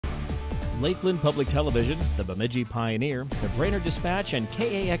Lakeland Public Television, the Bemidji Pioneer, the Brainerd Dispatch, and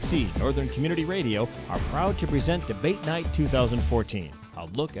KAXE Northern Community Radio are proud to present Debate Night 2014, a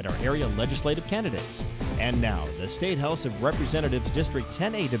look at our area legislative candidates. And now, the State House of Representatives District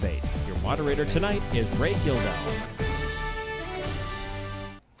 10A debate. Your moderator tonight is Ray Gildell.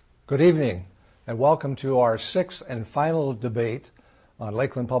 Good evening, and welcome to our sixth and final debate on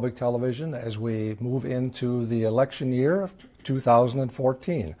Lakeland Public Television as we move into the election year of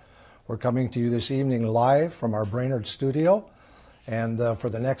 2014. We're coming to you this evening live from our Brainerd studio, and for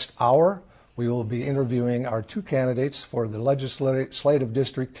the next hour we will be interviewing our two candidates for the Legislative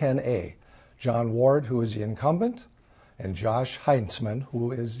District 10A, John Ward, who is the incumbent, and Josh Heintzeman,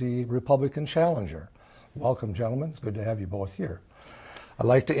 who is the Republican challenger. Welcome, gentlemen. It's good to have you both here. I'd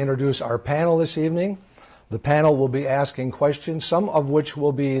like to introduce our panel this evening. The panel will be asking questions, some of which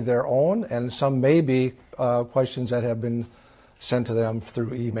will be their own, and some may be questions that have been sent to them through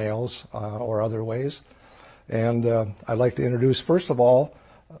emails or other ways. And I'd like to introduce, first of all,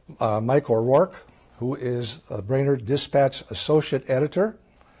 Mike O'Rourke, who is a Brainerd Dispatch Associate Editor.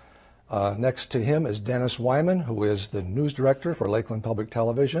 Next to him is Dennis Wyman, who is the News Director for Lakeland Public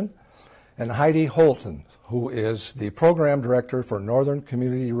Television, and Heidi Holton, who is the Program Director for Northern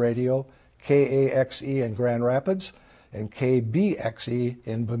Community Radio, KAXE in Grand Rapids, and KBXE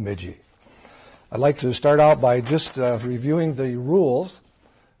in Bemidji. I'd like to start out by just reviewing the rules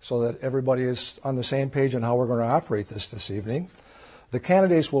so that everybody is on the same page on how we're going to operate this evening. The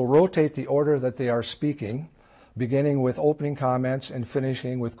candidates will rotate the order that they are speaking, beginning with opening comments and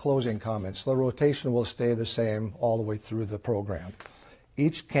finishing with closing comments. The rotation will stay the same all the way through the program.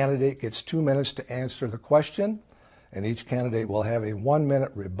 Each candidate gets 2 minutes to answer the question, and each candidate will have a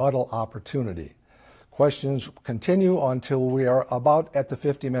 1-minute rebuttal opportunity. Questions continue until we are about at the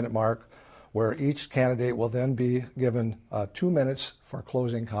 50-minute mark, where each candidate will then be given 2 minutes for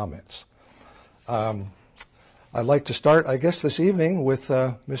closing comments. I'd like to start, I guess, this evening with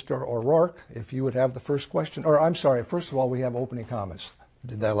Mr. O'Rourke, if you would have the first question. Or I'm sorry, first of all, we have opening comments.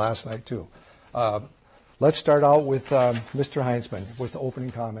 Did that last night, too. Let's start out with Mr. Heintzeman with the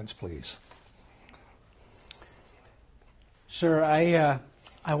opening comments, please. Sure. I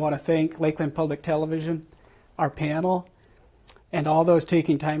want to thank Lakeland Public Television, our panel, and all those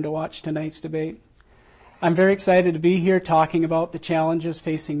taking time to watch tonight's debate. I'm very excited to be here talking about the challenges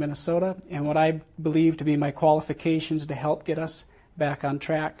facing Minnesota and what I believe to be my qualifications to help get us back on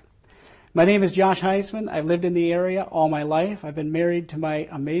track. My name is Josh Heintzeman. I've lived in the area all my life. I've been married to my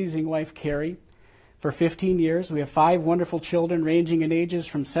amazing wife, Carrie, for 15 years. We have 5 wonderful children ranging in ages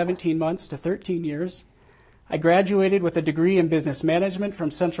from 17 months to 13 years. I graduated with a degree in business management from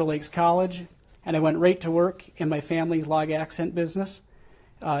Central Lakes College, and I went right to work in my family's log accent business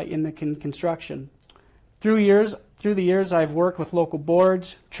in the construction. Through the years, I've worked with local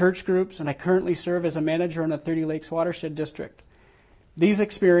boards, church groups, and I currently serve as a manager in the 30 Lakes Watershed District. These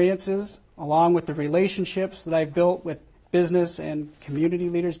experiences, along with the relationships that I've built with business and community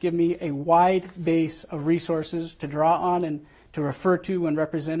leaders, give me a wide base of resources to draw on and to refer to when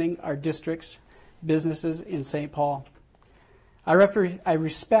representing our district's businesses in St. Paul. I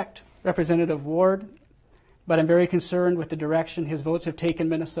respect Representative Ward, but I'm very concerned with the direction his votes have taken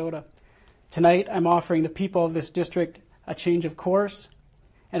Minnesota. Tonight, I'm offering the people of this district a change of course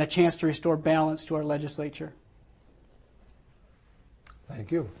and a chance to restore balance to our legislature.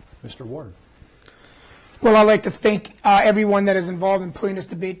 Thank you. Mr. Ward. Well, I'd like to thank everyone that is involved in putting this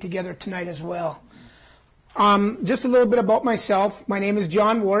debate together tonight as well. Just a little bit about myself. My name is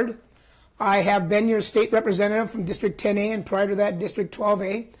John Ward. I have been your state representative from District 10A and prior to that District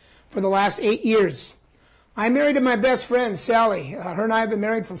 12A for the last 8 years. I'm married to my best friend, Sally. Her and I have been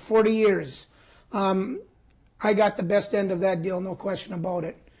married for 40 years. I got the best end of that deal, no question about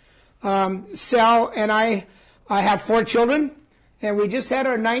it. Sal and I have 4 children, and we just had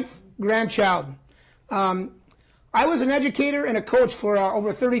our 9th grandchild. I was an educator and a coach for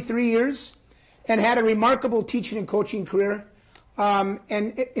over 33 years and had a remarkable teaching and coaching career,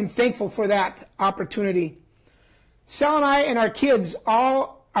 and thankful for that opportunity. Sal and I and our kids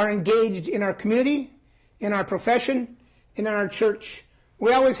all are engaged in our community, in our profession, and in our church.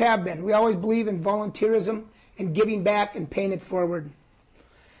 We always have been. We always believe in volunteerism and giving back and paying it forward.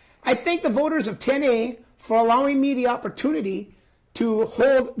 I thank the voters of 10A for allowing me the opportunity to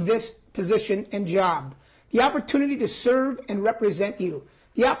hold this position and job, the opportunity to serve and represent you,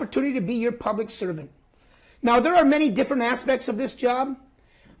 the opportunity to be your public servant. Now, there are many different aspects of this job,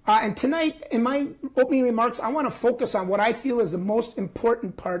 and tonight, in my opening remarks, I want to focus on what I feel is the most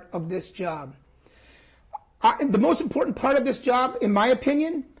important part of this job. The most important part of this job, in my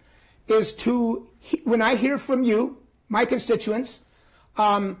opinion, is to, when I hear from you, my constituents,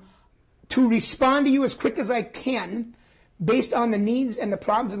 to respond to you as quick as I can based on the needs and the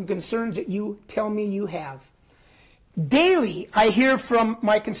problems and concerns that you tell me you have. Daily, I hear from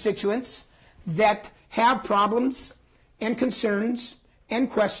my constituents that have problems and concerns and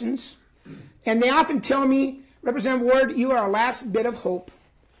questions, and they often tell me, Representative Ward, you are our last bit of hope.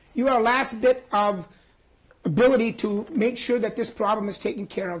 You are our last bit of ability to make sure that this problem is taken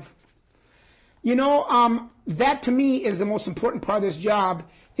care of. You know, that to me is the most important part of this job,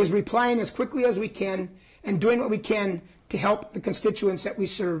 is replying as quickly as we can and doing what we can to help the constituents that we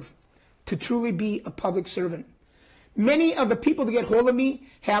serve, to truly be a public servant. Many of the people that get hold of me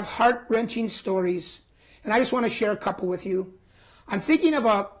have heart-wrenching stories, and I just want to share a couple with you. I'm thinking of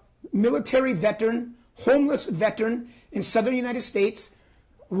a military veteran, homeless veteran in southern United States,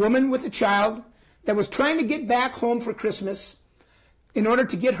 a woman with a child that was trying to get back home for Christmas in order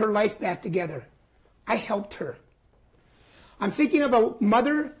to get her life back together. I helped her. I'm thinking of a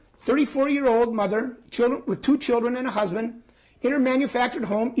mother, 34-year-old mother, with 2 children and a husband, in her manufactured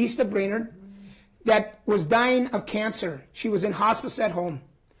home east of Brainerd, that was dying of cancer. She was in hospice at home.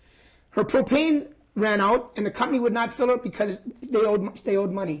 Her propane ran out, and the company would not fill it because they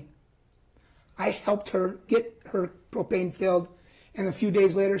owed money. I helped her get her propane filled, and a few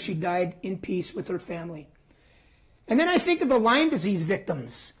days later she died in peace with her family. And then I think of the Lyme disease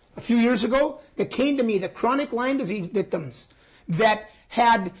victims a few years ago that came to me, the chronic Lyme disease victims that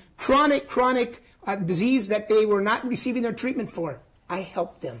had chronic disease that they were not receiving their treatment for. I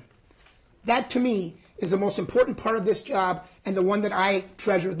helped them. That to me is the most important part of this job and the one that I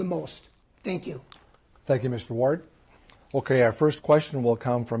treasure the most. Thank you. Thank you, Mr. Ward. Okay, our first question will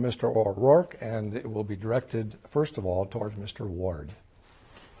come from Mr. O'Rourke, and it will be directed, first of all, towards Mr. Ward.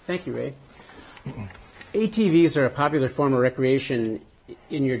 Thank you, Ray. ATVs are a popular form of recreation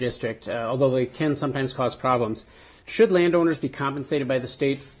in your district, although they can sometimes cause problems. Should landowners be compensated by the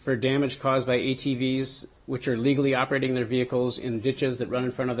state for damage caused by ATVs, which are legally operating their vehicles in ditches that run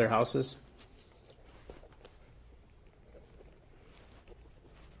in front of their houses?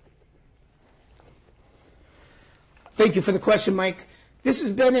 Thank you for the question, Mike. This has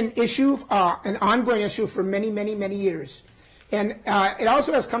been an issue, an ongoing issue for many, many, many years. And it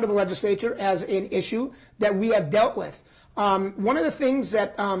also has come to the legislature as an issue that we have dealt with. One of the things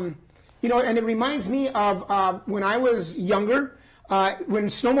that, you know, and it reminds me of when I was younger, when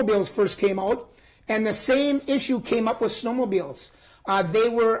snowmobiles first came out, and the same issue came up with snowmobiles. They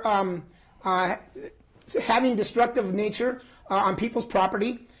were having destructive nature on people's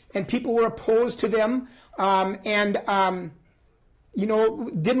property, and people were opposed to them, and you know,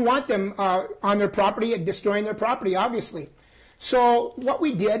 didn't want them on their property and destroying their property, obviously. So what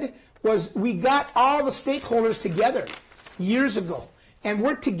we did was we got all the stakeholders together years ago and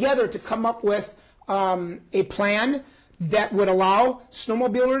worked together to come up with a plan that would allow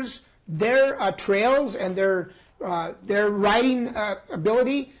snowmobilers their trails and their riding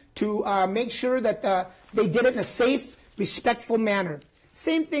ability to make sure that they did it in a safe, respectful manner.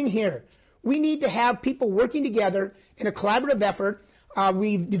 Same thing here. We need to have people working together in a collaborative effort.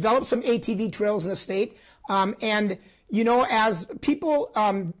 We've developed some ATV trails in the state, and you know, as people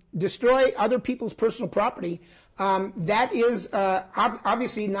destroy other people's personal property, that is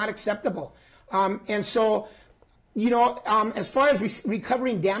obviously not acceptable. And so, you know, as far as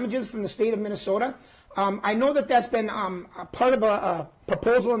recovering damages from the state of Minnesota, I know that that's been part of a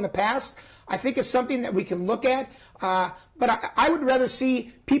proposal in the past. I think it's something that we can look at, but I would rather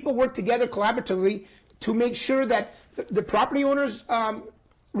see people work together collaboratively to make sure that the property owners'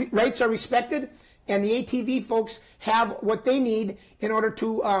 rights are respected and the ATV folks have what they need in order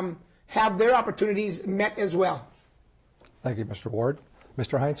to have their opportunities met as well. Thank you, Mr. Ward.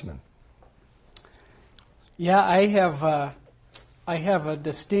 Mr. Heintzeman. Yeah, I have a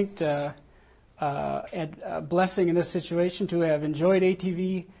distinct blessing in this situation to have enjoyed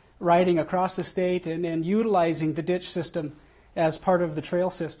ATV riding across the state and utilizing the ditch system as part of the trail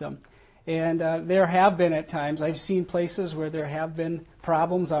system. And there have been at times, I've seen places where there have been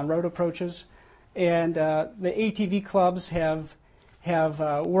problems on road approaches, and the ATV clubs have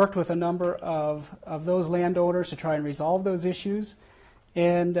worked with a number of those landowners to try and resolve those issues.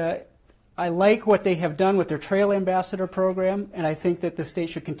 And I like what they have done with their Trail Ambassador program, and I think that the state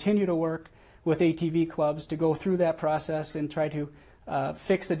should continue to work with ATV clubs to go through that process and try to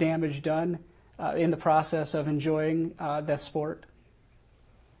fix the damage done in the process of enjoying that sport.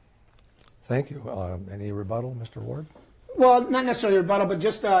 Thank you. Any rebuttal, Mr. Ward? Well, not necessarily rebuttal, but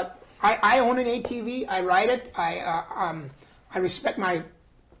just I own an ATV. I ride it. I respect my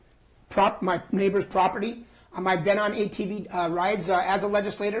neighbor's property. I've been on ATV rides as a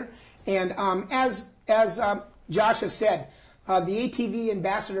legislator, and as Josh has said, the ATV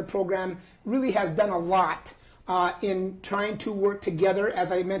Ambassador Program really has done a lot in trying to work together,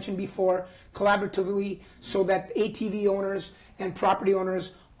 as I mentioned before, collaboratively, so that ATV owners and property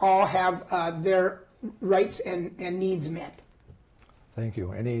owners all have their rights and needs met. Thank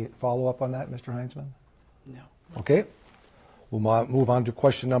you. Any follow-up on that, Mr. Heintzeman? No. Okay. We'll move on to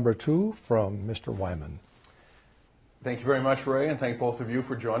question number 2 from Mr. Wyman. Thank you very much, Ray, and thank both of you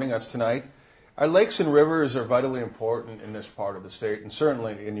for joining us tonight. Our lakes and rivers are vitally important in this part of the state, and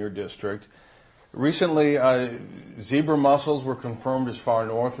certainly in your district. Recently, zebra mussels were confirmed as far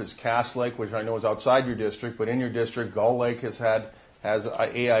north as Cass Lake, which I know is outside your district, but in your district, Gull Lake has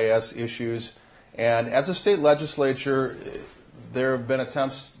AIS issues. And as a state legislature, there have been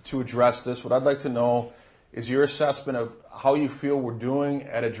attempts to address this. What I'd like to know is your assessment of how you feel we're doing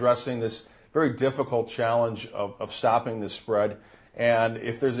at addressing this very difficult challenge of stopping this spread, and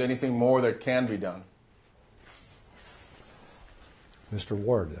if there's anything more that can be done. Mr.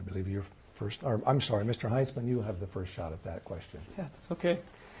 Ward, I believe you're first. Or, I'm sorry, Mr. Heintzeman, you have the first shot at that question. Yeah, that's okay.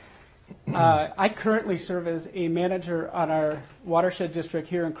 I currently serve as a manager on our watershed district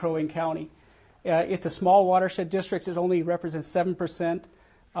here in Crow Wing County. It's a small watershed district. It only represents 7%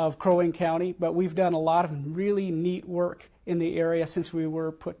 of Crow Wing County, but we've done a lot of really neat work in the area since we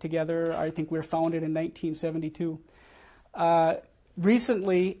were put together. I think we were founded in 1972.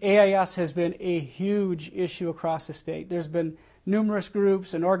 Recently, AIS has been a huge issue across the state. There's been numerous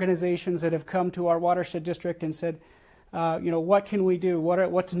groups and organizations that have come to our watershed district and said, what can we do?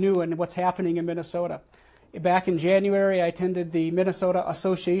 What's new and what's happening in Minnesota? Back in January, I attended the Minnesota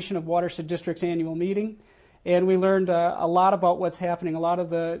Association of Watershed Districts annual meeting, and we learned a lot about what's happening, a lot of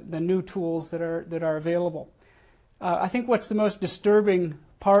the new tools that are available. I think what's the most disturbing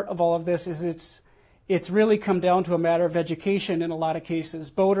part of all of this is it's really come down to a matter of education in a lot of cases.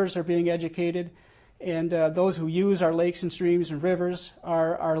 Boaters are being educated, and those who use our lakes and streams and rivers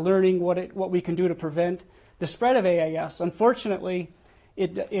are learning what we can do to prevent the spread of AIS. Unfortunately,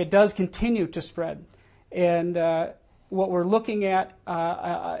 it does continue to spread. And what we're looking at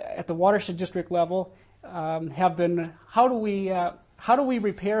the watershed district level have been how do we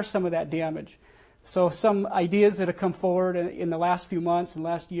repair some of that damage? So some ideas that have come forward in the last few months and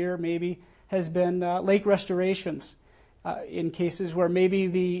last year maybe has been lake restorations in cases where maybe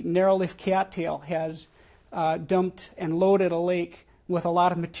the narrow-leaf cattail has dumped and loaded a lake with a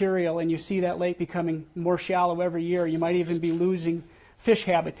lot of material, and you see that lake becoming more shallow every year. You might even be losing fish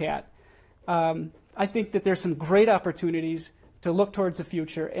habitat. I think that there's some great opportunities to look towards the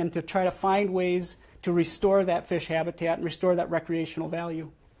future and to try to find ways to restore that fish habitat and restore that recreational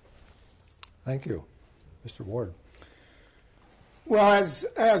value. Thank you. Mr. Ward. Well,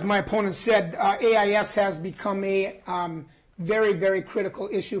 as my opponent said, AIS has become a very, very critical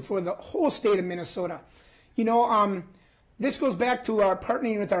issue for the whole state of Minnesota. This goes back to our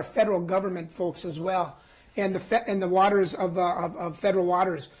partnering with our federal government folks as well, and the waters of federal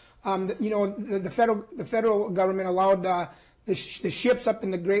waters. The federal government allowed the ships up in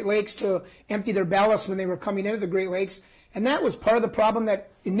the Great Lakes to empty their ballast when they were coming into the Great Lakes, and that was part of the problem that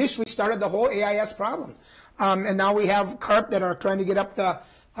initially started the whole AIS problem. And now we have carp that are trying to get up the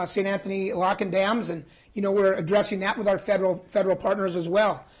St. Anthony lock and dams, and we're addressing that with our federal partners as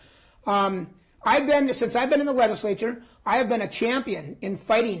well. Since I've been in the legislature, I have been a champion in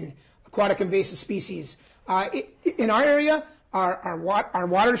fighting aquatic invasive species. In our area, our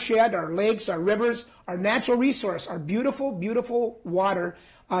watershed, our lakes, our rivers, our natural resource, our beautiful, beautiful water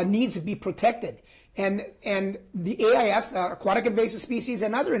needs to be protected. And the AIS, aquatic invasive species,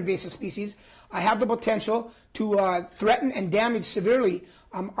 and other invasive species, have the potential to threaten and damage severely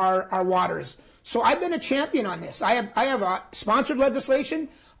our waters. So I've been a champion on this. I have sponsored legislation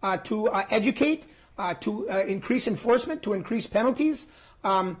to educate, to increase enforcement, to increase penalties.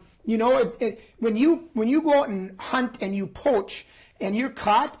 When you go out and hunt and you poach and you're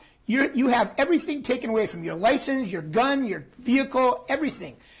caught, you have everything taken away from your license, your gun, your vehicle,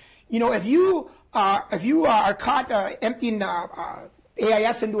 everything. If you are caught emptying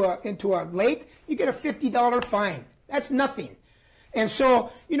AIS into a lake, you get a $50 fine. That's nothing. And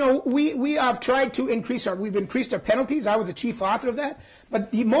so, we have tried to increased our penalties. I was the chief author of that.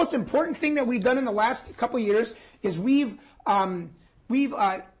 But the most important thing that we've done in the last couple of years is we've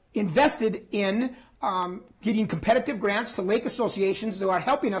invested in getting competitive grants to lake associations that are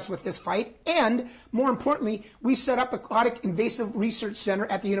helping us with this fight. And more importantly, we set up Aquatic Invasive Research Center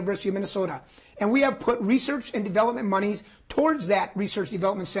at the University of Minnesota. And we have put research and development monies towards that research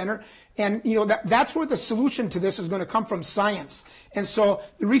development center. And that's where the solution to this is going to come from, science. And so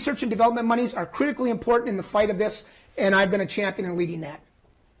the research and development monies are critically important in the fight of this, and I've been a champion in leading that.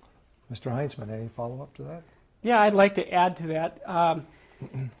 Mr. Heintzeman, any follow-up to that? Yeah, I'd like to add to that.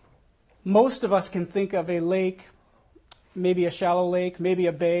 Most of us can think of a lake, maybe a shallow lake, maybe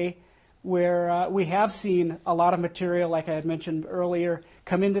a bay, where we have seen a lot of material, like I had mentioned earlier,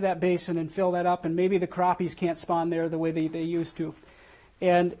 come into that basin and fill that up, and maybe the crappies can't spawn there the way they used to.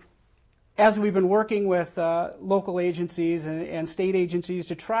 And as we've been working with local agencies and state agencies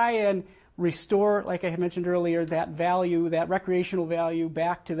to try and restore, like I had mentioned earlier, that value, that recreational value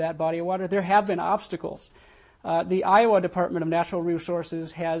back to that body of water, there have been obstacles. The Iowa Department of Natural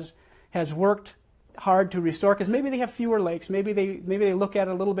Resources has worked hard to restore, because maybe they have fewer lakes, maybe they look at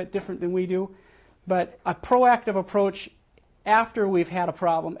it a little bit different than we do, but a proactive approach after we've had a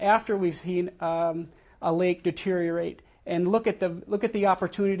problem, after we've seen a lake deteriorate, and look at the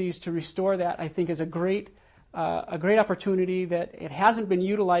opportunities to restore that, I think is a great opportunity that it hasn't been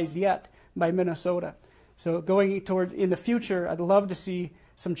utilized yet by Minnesota. So going towards in the future, I'd love to see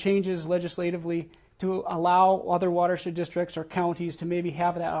some changes legislatively to allow other watershed districts or counties to maybe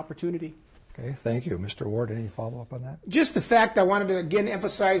have that opportunity. Okay, thank you. Mr. Ward, any follow-up on that? Just the fact I wanted to again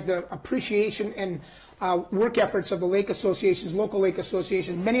emphasize the appreciation and work efforts of the lake associations, local lake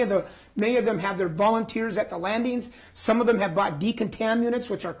associations. Many of them have their volunteers at the landings. Some of them have bought decontam units,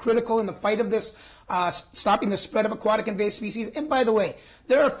 which are critical in the fight of this, stopping the spread of aquatic invasive species. And by the way,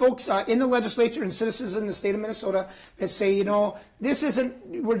 there are folks in the legislature and citizens in the state of Minnesota that say, you know, this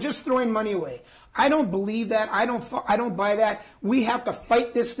isn't, we're just throwing money away. I don't believe that. I don't buy that. We have to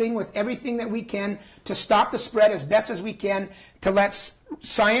fight this thing with everything that we can to stop the spread as best as we can, to let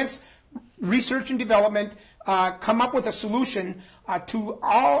science, research and development come up with a solution to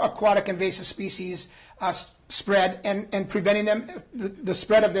all aquatic invasive species spread and preventing them, the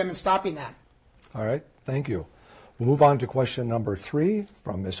spread of them, and stopping that. All right, thank you. We'll move on to question number 3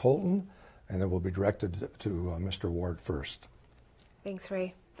 from Ms. Holton, and it will be directed to Mr. Ward first. Thanks,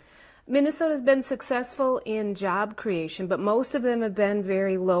 Ray. Minnesota's been successful in job creation, but most of them have been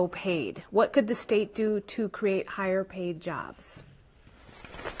very low paid. What could the state do to create higher paid jobs?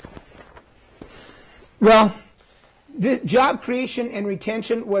 Well, this job creation and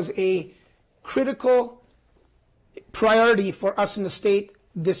retention was a critical priority for us in the state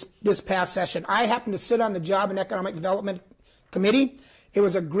this past session. I happened to sit on the Job and Economic Development Committee. It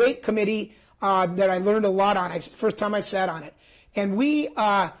was a great committee that I learned a lot on. It's the first time I sat on it. And we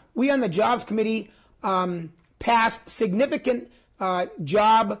on the Jobs Committee passed significant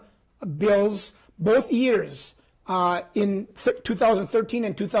job bills both years in 2013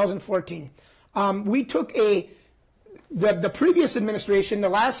 and 2014. We took the previous administration, the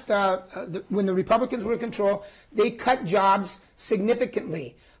last when the Republicans were in control, they cut jobs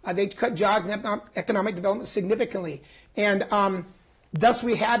significantly. They cut jobs and economic development significantly, and thus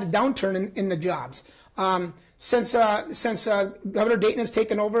we had a downturn in the jobs. Since Governor Dayton has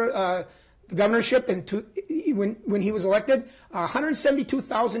taken over the governorship when he was elected,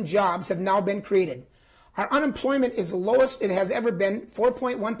 172,000 jobs have now been created. Our unemployment is the lowest it has ever been,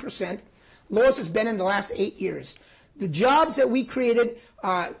 4.1%. Lowest it's been in the last 8 years. The jobs that we created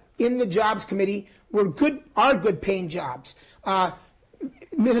in the Jobs Committee are good paying jobs.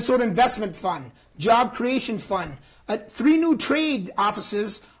 Minnesota Investment Fund, Job Creation Fund, 3 new trade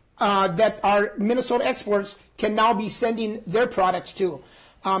offices that our Minnesota exports can now be sending their products to.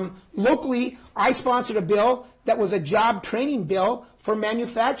 Locally, I sponsored a bill that was a job training bill for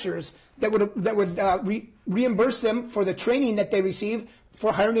manufacturers that would reimburse them for the training that they receive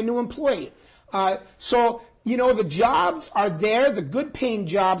for hiring a new employee. So, you know, the jobs are there, the good paying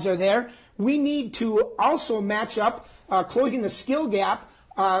jobs are there. We need to also match up closing the skill gap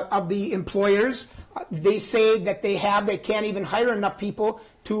of the employers. They say that they can't even hire enough people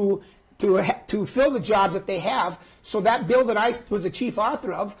to fill the jobs that they have. So that bill that I was the chief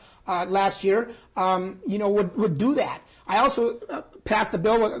author of last year, would do that. I also passed a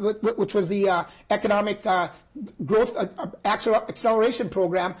bill which was the economic growth acceleration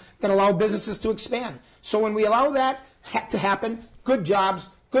program that allowed businesses to expand. So when we allow that to happen, good jobs,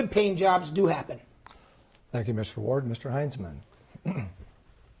 good paying jobs do happen. Thank you, Mr. Ward. Mr. Heintzeman.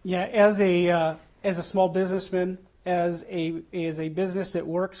 Yeah, as a small businessman, as a business that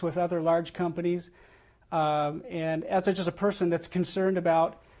works with other large companies, and as just a person that's concerned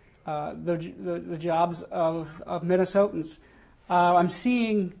about the jobs of Minnesotans, I'm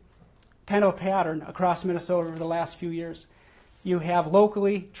seeing kind of a pattern across Minnesota over the last few years. You have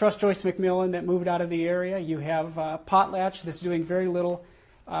locally Trust Joyce McMillan that moved out of the area. You have Potlatch that's doing very little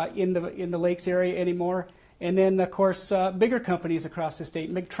in the Lakes area anymore. And then, of course, bigger companies across the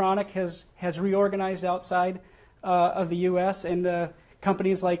state. Medtronic has reorganized outside of the U.S., and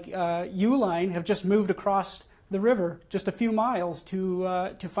companies like Uline have just moved across the river just a few miles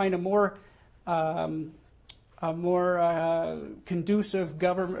to find a more a more conducive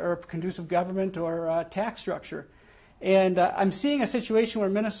government or tax structure. And I'm seeing a situation where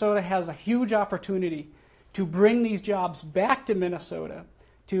Minnesota has a huge opportunity to bring these jobs back to Minnesota,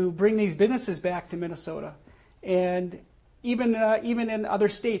 to bring these businesses back to Minnesota. And even in other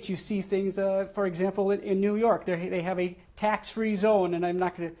states, you see things, for example, in New York, they have a tax-free zone, and I'm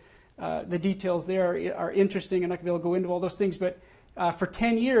not going to, the details there are interesting. I'm not going to be able to go into all those things, but for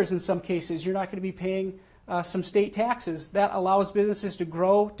 10 years in some cases, you're not going to be paying some state taxes. That allows businesses to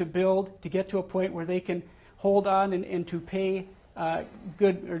grow, to build, to get to a point where they can hold on and to pay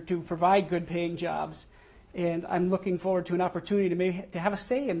good, or to provide good paying jobs. And I'm looking forward to an opportunity to have a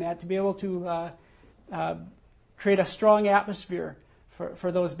say in that, to be able to create a strong atmosphere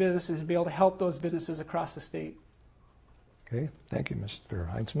for those businesses and be able to help those businesses across the state. Okay, thank you,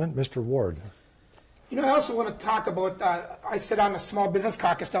 Mr. Heintzeman. Mr. Ward. You know, I also want to talk about, I sit on the Small Business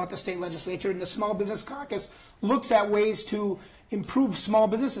Caucus down at the state legislature, and the Small Business Caucus looks at ways to improve small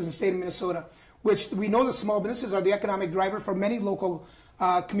businesses in the state of Minnesota, which we know the small businesses are the economic driver for many local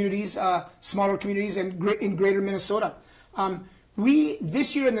communities, smaller communities in greater Minnesota. We,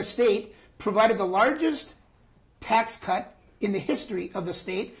 this year in the state, provided the largest tax cut in the history of the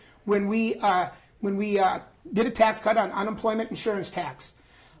state when we did a tax cut on unemployment insurance tax,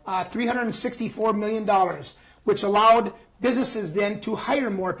 $364 million, which allowed businesses then to hire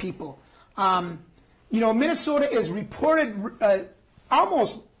more people. You know, Minnesota is reported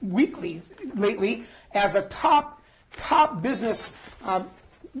almost weekly lately as a top business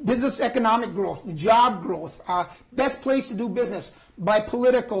economic growth, job growth, best place to do business by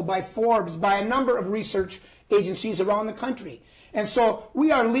Politico, by Forbes, by a number of research agencies around the country. And so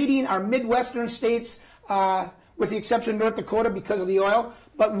we are leading our Midwestern states, with the exception of North Dakota because of the oil,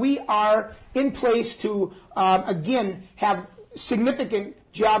 but we are in place to, again, have significant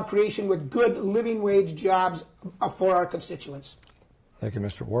job creation with good living wage jobs for our constituents. Thank you,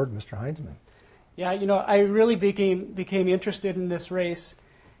 Mr. Ward. Mr. Heintzeman. Yeah, you know, I really became interested in this race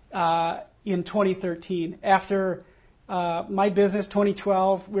in 2013. After my business,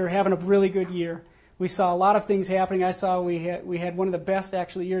 2012, we were having a really good year. We saw a lot of things happening. I saw we had one of the best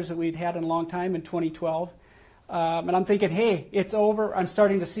actually years that we'd had in a long time in 2012. And I'm thinking, hey, it's over. I'm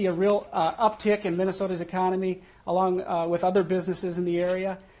starting to see a real uptick in Minnesota's economy along with other businesses in the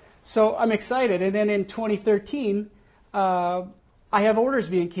area. So I'm excited. And then in 2013, I have orders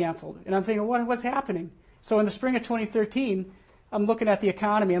being canceled. And I'm thinking, what's happening? So in the spring of 2013, I'm looking at the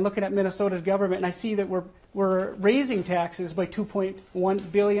economy and looking at Minnesota's government, and I see that we're raising taxes by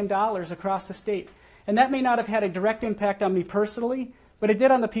 $2.1 billion across the state. And that may not have had a direct impact on me personally, but it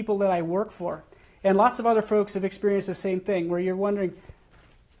did on the people that I work for. And lots of other folks have experienced the same thing, where you're wondering,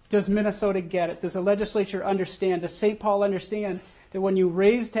 does Minnesota get it? Does the legislature understand? Does St. Paul understand that when you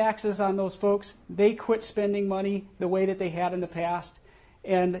raise taxes on those folks, they quit spending money the way that they had in the past,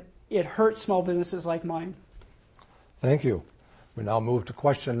 and it hurts small businesses like mine? Thank you. We now move to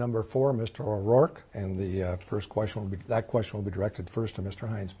question number 4, Mr. O'Rourke, and the first question will be directed first to Mr.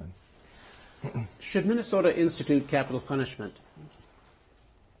 Heintzeman. Should Minnesota institute capital punishment?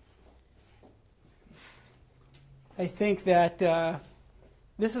 I think that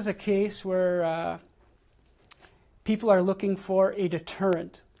this is a case where people are looking for a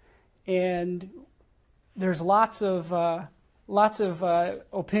deterrent, and there's lots of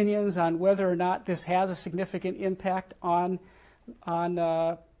opinions on whether or not this has a significant impact on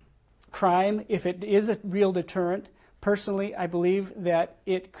crime. If it is a real deterrent, personally, I believe that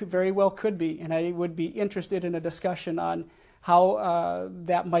it very well could be, and I would be interested in a discussion on how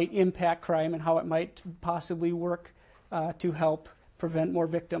that might impact crime and how it might possibly work to help prevent more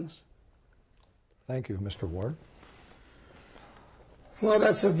victims. Thank you, Mr. Ward. Well,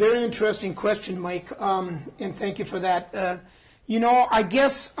 that's a very interesting question, Mike, and thank you for that. You know, I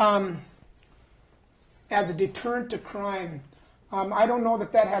guess as a deterrent to crime, I don't know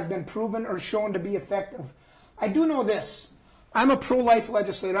that has been proven or shown to be effective. I do know this. I'm a pro-life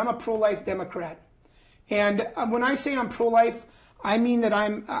legislator. I'm a pro-life Democrat. And when I say I'm pro-life, I mean that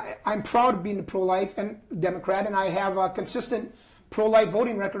I'm proud of being a pro-life and Democrat, and I have a consistent pro-life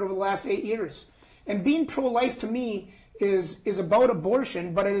voting record over the last 8 years. And being pro-life to me is about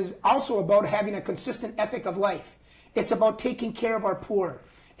abortion, but it is also about having a consistent ethic of life. It's about taking care of our poor.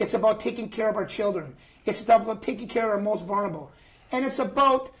 It's about taking care of our children. It's about taking care of our most vulnerable. And it's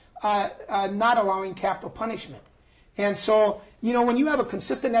about not allowing capital punishment. And so, you know, when you have a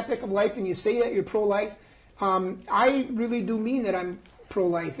consistent ethic of life and you say that you're pro-life, I really do mean that I'm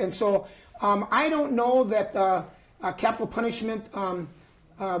pro-life. And so I don't know that capital punishment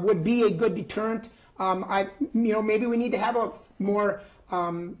would be a good deterrent. Maybe we need to have a more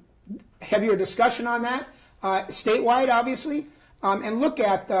heavier discussion on that. statewide, obviously, and look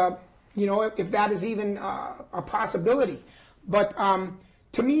at, if that is even a possibility. But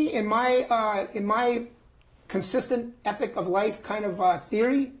to me, in my consistent ethic of life kind of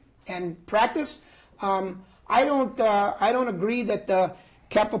theory and practice, I don't agree that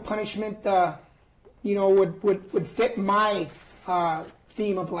capital punishment, would fit my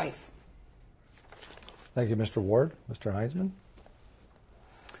theme of life. Thank you, Mr. Ward. Mr. Heintzeman?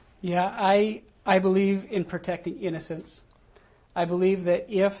 Yeah, I believe in protecting innocence. I believe that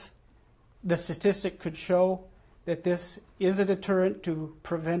if the statistic could show that this is a deterrent to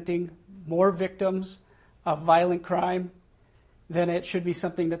preventing more victims of violent crime, then it should be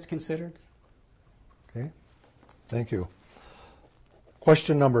something that's considered. Okay, thank you.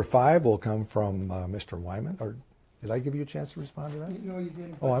 Question number 5 will come from Mr. Wyman. Or did I give you a chance to respond to that? No, you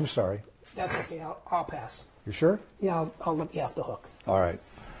didn't. Oh, I'm sorry. That's okay. I'll pass. You sure? Yeah, I'll let you off the hook. All right.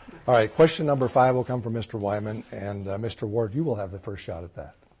 All right. Question number 5 will come from Mr. Wyman, and Mr. Ward, you will have the first shot at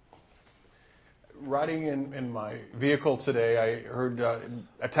that. Riding in my vehicle today, I heard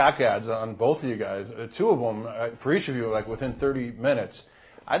attack ads on both of you guys. 2 of them for each of you, like within 30 minutes.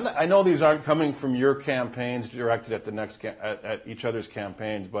 I know these aren't coming from your campaigns directed at the next at each other's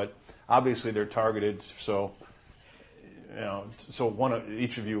campaigns, but obviously they're targeted. So,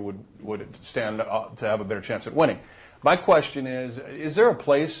 each of you would stand to have a better chance at winning. My question is there a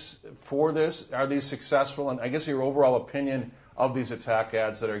place for this? Are these successful? And I guess your overall opinion of these attack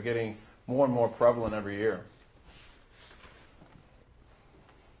ads that are getting more and more prevalent every year.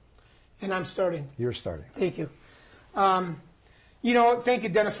 And I'm starting. You're starting. Thank you. Thank you,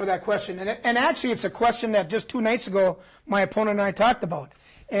 Dennis, for that question. And actually, it's a question that just 2 nights ago, my opponent and I talked about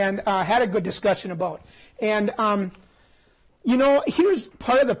and had a good discussion about. And, here's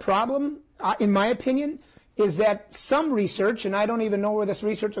part of the problem, in my opinion, is that some research, and I don't even know where this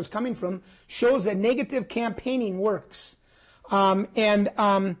research is coming from, shows that negative campaigning works.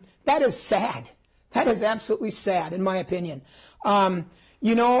 That is sad. That is absolutely sad, in my opinion. When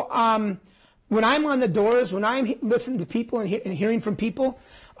I'm on the doors, when I'm listening to people and hearing from people,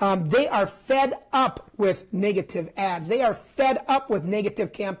 they are fed up with negative ads. They are fed up with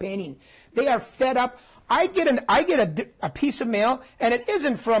negative campaigning. They are fed up. I get a piece of mail, and it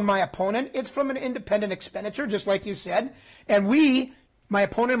isn't from my opponent. It's from an independent expenditure, just like you said. And my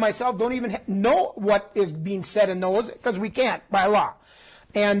opponent and myself, don't even know what is being said in those because we can't by law.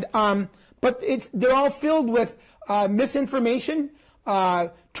 And but they're all filled with misinformation,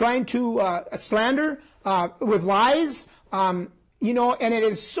 trying to slander with lies. And it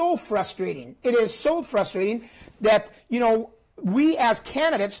is so frustrating. It is so frustrating that we as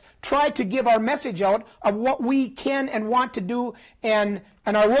candidates try to give our message out of what we can and want to do and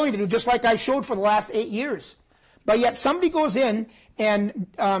are willing to do, just like I showed for the last 8 years. But yet somebody goes in and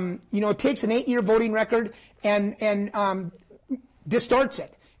takes an 8-year voting record and distorts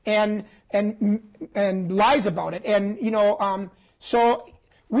it and lies about it. And so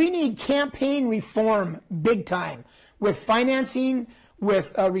we need campaign reform big time, with financing,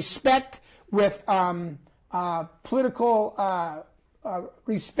 with respect, with political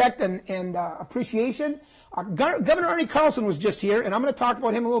respect and appreciation. Governor Arnie Carlson was just here, and I'm going to talk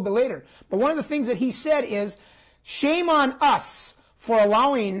about him a little bit later. But one of the things that he said is, shame on us for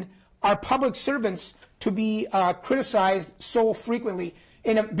allowing our public servants to be criticized so frequently.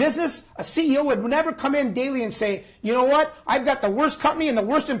 In a business, a CEO would never come in daily and say, you know what, I've got the worst company and the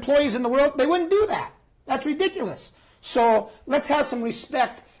worst employees in the world. They wouldn't do that. That's ridiculous. So let's have some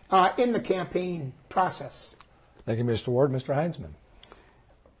respect in the campaign process. Thank you, Mr. Ward. Mr. Heintzeman.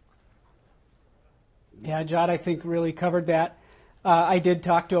 Yeah, John, I think really covered that. I did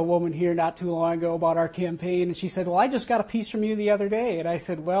talk to a woman here not too long ago about our campaign, and she said, well, I just got a piece from you the other day. And I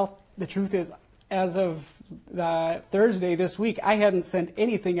said, well, the truth is, as of Thursday this week, I hadn't sent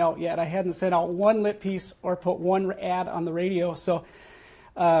anything out yet. I hadn't sent out one lit piece or put one ad on the radio. So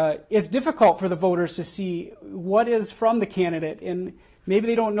it's difficult for the voters to see what is from the candidate, and maybe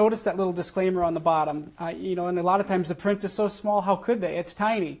they don't notice that little disclaimer on the bottom. And a lot of times the print is so small, how could they? It's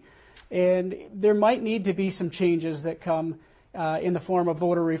tiny. And there might need to be some changes that come in the form of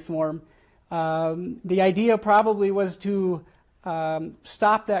voter reform. The idea probably was to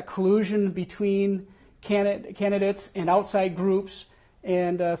stop that collusion between candidates and outside groups,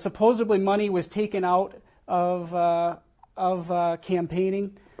 and supposedly money was taken out of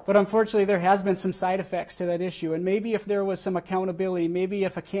campaigning. But unfortunately, there has been some side effects to that issue. And maybe if there was some accountability, maybe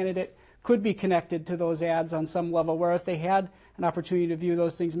if a candidate could be connected to those ads on some level, where if they had an opportunity to view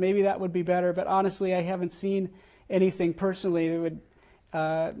those things, maybe that would be better. But honestly, I haven't seen anything personally that would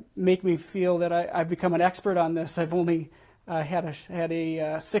make me feel that I've become an expert on this. I've only had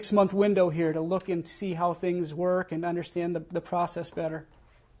a 6-month window here to look and see how things work and understand the process better.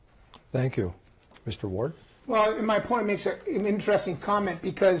 Thank you. Mr. Ward? Well, my point makes an interesting comment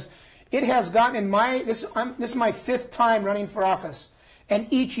because it has gotten in this is my 5th time running for office, and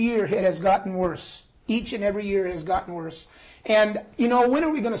each year it has gotten worse. Each and every year it has gotten worse. And, you know, when are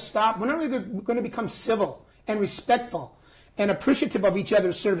we going to stop? When are we going to become civil and respectful and appreciative of each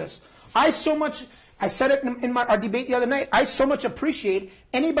other's service? I said it in our debate the other night, I so much appreciate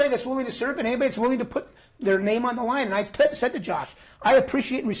anybody that's willing to serve and anybody that's willing to put their name on the line. And I said to Josh, I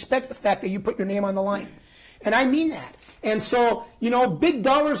appreciate and respect the fact that you put your name on the line. And I mean that. And so, you know, big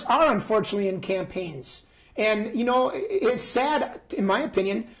dollars are unfortunately in campaigns. And, you know, it's sad, in my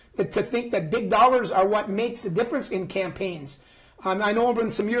opinion, to think that big dollars are what makes the difference in campaigns. I know over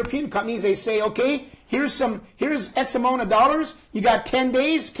in some European companies, they say, okay, here's X amount of dollars, you got 10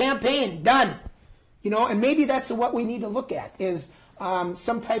 days, campaign, done. You know, and maybe that's what we need to look at is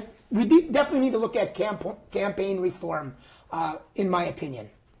we definitely need to look at campaign reform, in my opinion.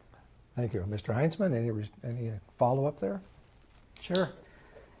 Thank you. Mr. Heintzeman, any follow-up there? Sure.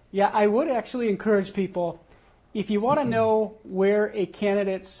 Yeah, I would actually encourage people, if you want to know where a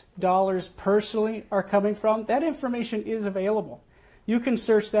candidate's dollars personally are coming from, that information is available. You can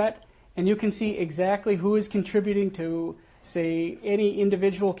search that, and you can see exactly who is contributing to, say, any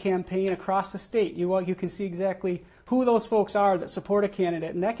individual campaign across the state. You can see exactly who those folks are that support a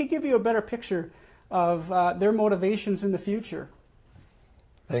candidate, and that could give you a better picture of their motivations in the future.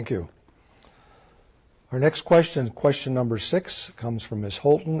 Thank you. Our next question, question number 6, comes from Ms.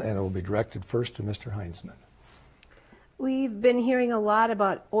 Holton, and it will be directed first to Mr. Heintzeman. We've been hearing a lot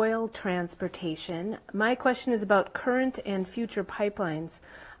about oil transportation. My question is about current and future pipelines.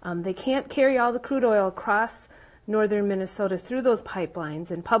 They can't carry all the crude oil across northern Minnesota through those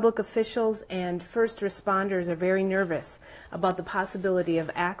pipelines, and public officials and first responders are very nervous about the possibility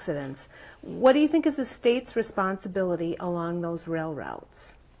of accidents. What do you think is the state's responsibility along those rail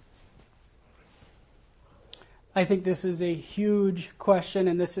routes? I think this is a huge question,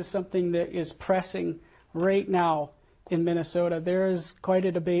 and this is something that is pressing right now in Minnesota. There is quite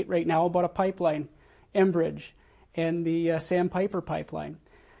a debate right now about a pipeline, Enbridge, and the Sandpiper pipeline.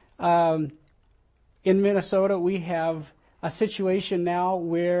 In Minnesota, we have a situation now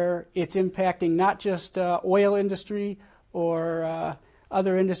where it's impacting not just oil industry or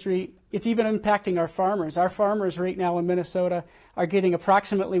other industry, it's even impacting our farmers. Our farmers right now in Minnesota are getting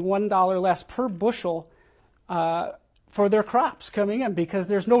approximately $1 less per bushel for their crops coming in because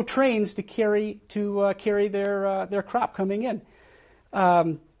there's no trains to carry their crop coming in.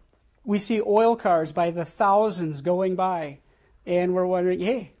 We see oil cars by the thousands going by, and we're wondering,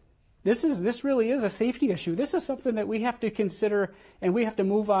 hey, this really is a safety issue. This is something that we have to consider, and we have to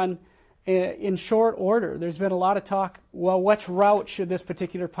move on in short order. There's been a lot of talk, well, which route should this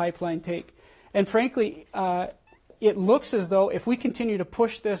particular pipeline take? And frankly, it looks as though if we continue to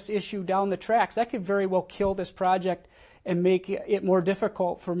push this issue down the tracks, that could very well kill this project and make it more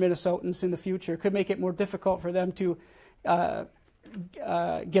difficult for Minnesotans in the future. It could make it more difficult for them to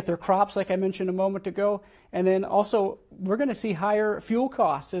get their crops, like I mentioned a moment ago. And then also, we're going to see higher fuel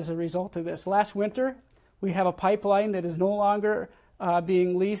costs as a result of this. Last winter, we have a pipeline that is no longer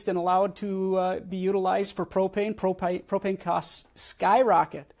being leased and allowed to be utilized for propane. Propane costs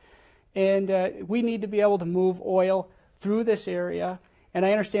skyrocket. And we need to be able to move oil through this area. And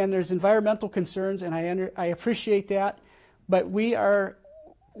I understand there's environmental concerns, and I appreciate that. But we are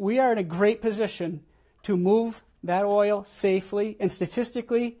in a great position to move that oil safely, and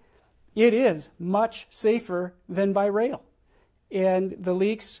statistically, it is much safer than by rail. And the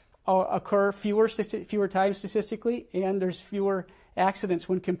leaks occur fewer times statistically, and there's fewer accidents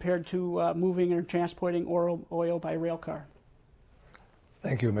when compared to moving or transporting oil by rail car.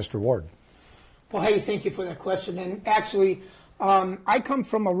 Thank you, Mr. Ward. Well, hey, thank you for that question. And actually, I come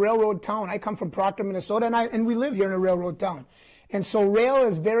from a railroad town. I come from Proctor, Minnesota, and we live here in a railroad town. And so rail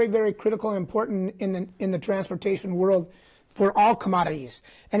is very, very critical and important in the transportation world for all commodities.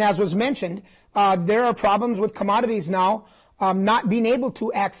 And as was mentioned, there are problems with commodities now not being able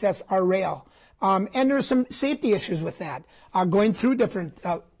to access our rail. And there's some safety issues with that, going through different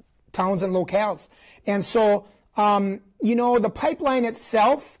towns and locales. And so, you know, the pipeline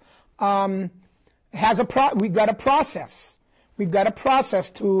itself has we've got a process. We've got a process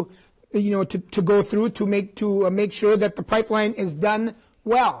to go through to make sure that the pipeline is done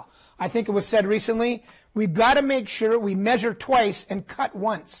well. I think it was said recently, we've got to make sure we measure twice and cut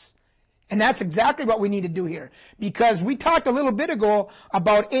once. And that's exactly what we need to do here. Because we talked a little bit ago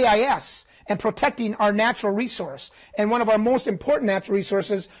about AIS and protecting our natural resource. And one of our most important natural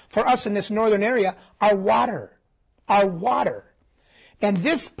resources for us in this northern area are water. our water. And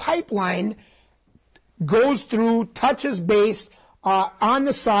this pipeline goes through, touches base on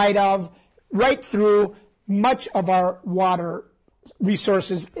the side of, right through much of our water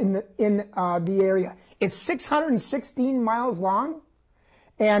resources in the area. It's 616 miles long,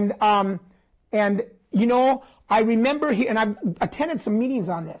 and you know, I remember and I've attended some meetings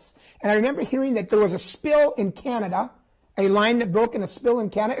on this, and I remember hearing that there was a spill in Canada, a line that broke in a spill in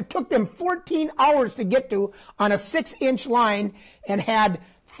Canada. It took them 14 hours to get to on a 6-inch line, and had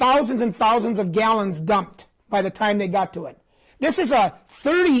thousands and thousands of gallons dumped by the time they got to it. This is a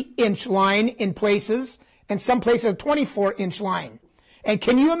 30-inch line in places, and some places a 24-inch line. And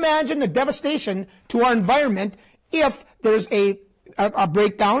can you imagine the devastation to our environment if there's a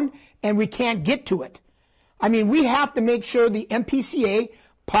breakdown and we can't get to it? I mean, we have to make sure the MPCA,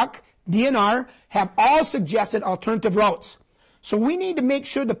 PUC, DNR have all suggested alternative routes. So we need to make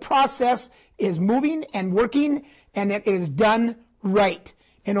sure the process is moving and working, and that it is done right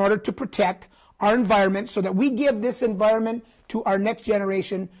in order to protect our environment, so that we give this environment to our next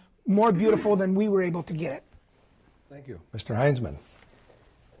generation more beautiful than we were able to get it. Thank you. Mr. Heintzeman.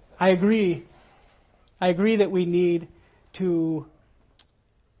 I agree. I agree that we need to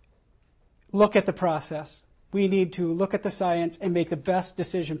look at the process. We need to look at the science and make the best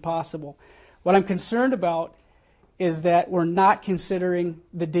decision possible. What I'm concerned about is that we're not considering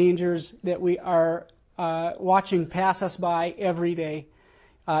the dangers that we are watching pass us by every day.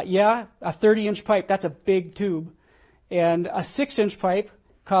 Yeah, a 30-inch pipe, that's a big tube. And a 6-inch pipe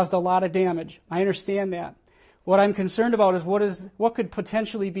caused a lot of damage. I understand that. What I'm concerned about is what could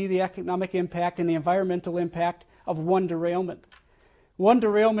potentially be the economic impact and the environmental impact of one derailment. One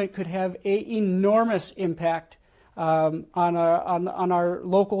derailment could have an enormous impact on our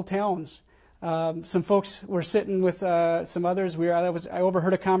local towns. Some folks were sitting with some others. I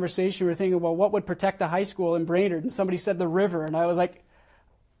overheard a conversation. We were thinking, well, what would protect the high school in Brainerd? And somebody said the river, and I was like,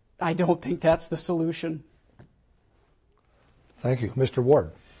 I don't think that's the solution. Thank you. Mr.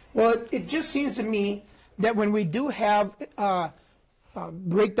 Ward. Well, it just seems to me that when we do have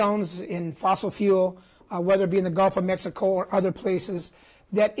breakdowns in fossil fuel, whether it be in the Gulf of Mexico or other places,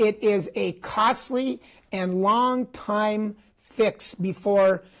 that it is a costly and long time fix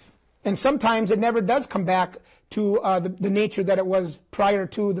before, and sometimes it never does come back to the nature that it was prior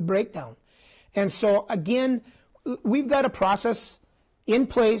to the breakdown. And so, again, we've got a process in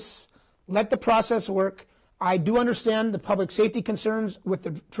place. Let the process work. I do understand the public safety concerns with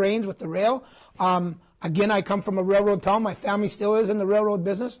the trains, with the rail. Again, I come from a railroad town. My family still is in the railroad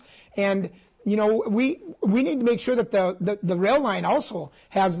business. And, you know, we need to make sure that the rail line also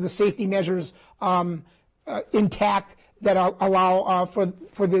has the safety measures intact that allow for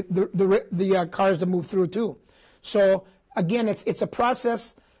the cars to move through too. So, again, it's a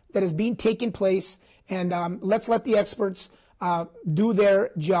process that is being taken place, and let's let the experts do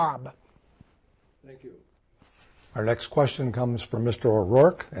their job. Thank you. Our next question comes from Mr.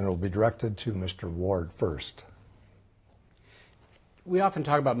 O'Rourke, and it will be directed to Mr. Ward first. We often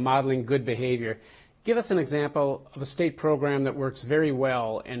talk about modeling good behavior. Give us an example of a state program that works very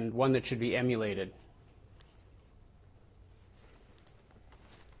well and one that should be emulated.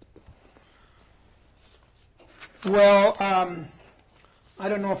 Well, I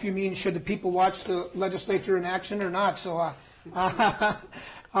don't know if you mean should the people watch the legislature in action or not. So,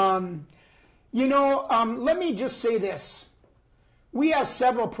 you know, let me just say this. We have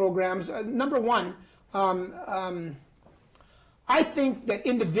several programs. Number one, I think that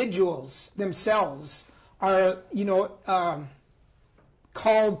individuals themselves are, you know,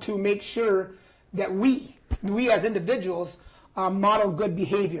 called to make sure that we as individuals model good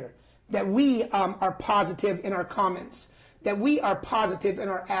behavior, that we are positive in our comments, that we are positive in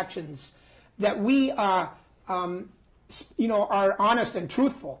our actions, that we, you know, are honest and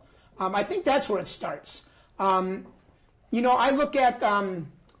truthful. I think that's where it starts. You know, I look at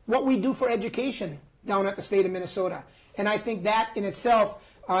what we do for education down at the state of Minnesota, and I think that in itself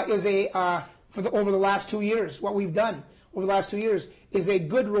is over the last 2 years, what we've done over the last 2 years is a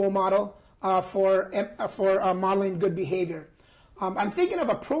good role model for modeling good behavior. I'm thinking of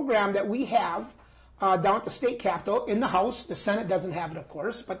a program that we have down at the state capitol in the House. The Senate doesn't have it, of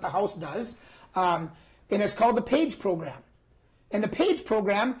course, but the House does, and it's called the PAGE program. And the PAGE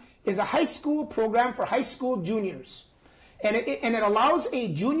program is a high school program for high school juniors. And it allows a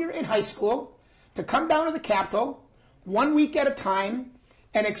junior in high school to come down to the Capitol 1 week at a time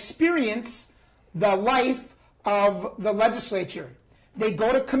and experience the life of the legislature. They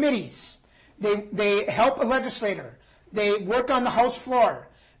go to committees. They help a legislator. They work on the House floor.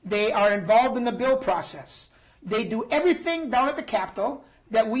 They are involved in the bill process. They do everything down at the Capitol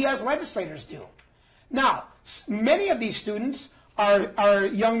that we as legislators do. Now, many of these students are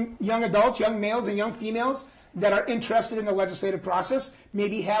young adults, young males and young females that are interested in the legislative process,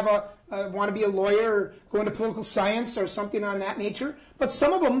 maybe want to be a lawyer or go into political science or something on that nature. But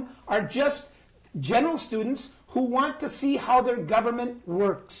some of them are just general students who want to see how their government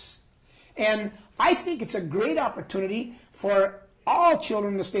works. And I think it's a great opportunity for all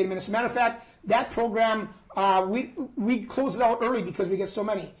children in the state of Minnesota. As a matter of fact, that program, we closed it out early because we get so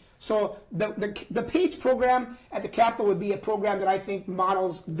many. So the PAGE program at the Capitol would be a program that I think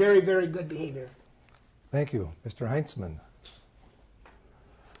models very, very good behavior. Thank you. Mr. Heintzeman.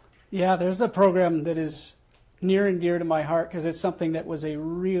 Yeah, there's a program that is near and dear to my heart because it's something that was a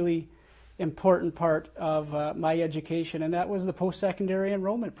really important part of my education, and that was the post-secondary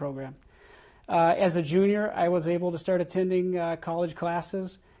enrollment program. As a junior, I was able to start attending college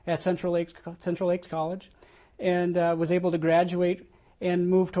classes at Central Lakes College, and was able to graduate and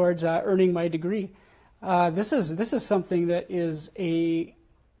move towards earning my degree. This is something that is a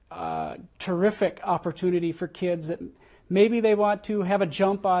terrific opportunity for kids that maybe they want to have a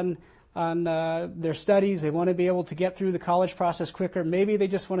jump on their studies. They want to be able to get through the college process quicker. Maybe they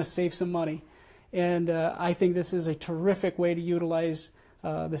just want to save some money. And I think this is a terrific way to utilize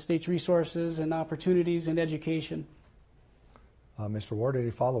the state's resources and opportunities in education. Mr. Ward,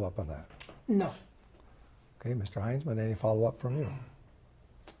 any follow-up on that? No. Okay, Mr. Heintzeman, any follow-up from you?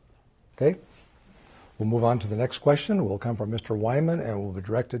 Okay. We'll move on to the next question. It will come from Mr. Wyman and will be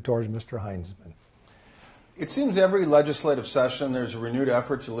directed towards Mr. Heintzeman. It seems every legislative session there's a renewed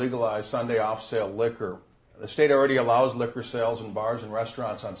effort to legalize Sunday off-sale liquor. The state already allows liquor sales in bars and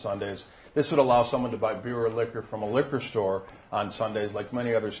restaurants on Sundays. This would allow someone to buy beer or liquor from a liquor store on Sundays like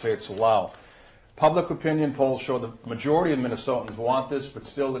many other states allow. Public opinion polls show the majority of Minnesotans want this, but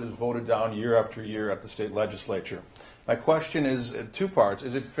still it is voted down year after year at the state legislature. My question is two parts.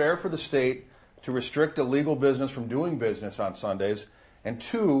 Is it fair for the state to restrict a legal business from doing business on Sundays? And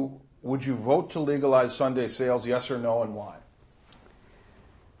two, would you vote to legalize Sunday sales, yes or no, and why?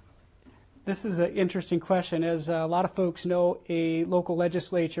 This is an interesting question. As a lot of folks know, a local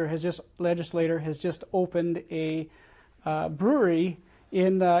legislator has just opened a brewery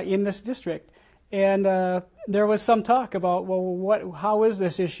in this district. And there was some talk about, well, how is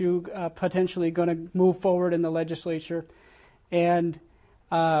this issue potentially going to move forward in the legislature? And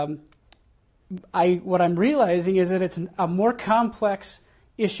what I'm realizing is that it's a more complex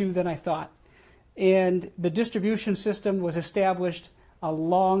issue than I thought. And the distribution system was established a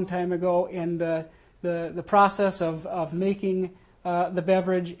long time ago, and the process of making the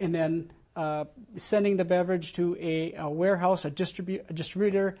beverage and then sending the beverage to a warehouse, a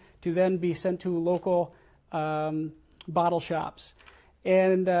distributor, to then be sent to local bottle shops.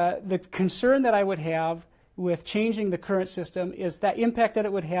 And the concern that I would have with changing the current system is that impact that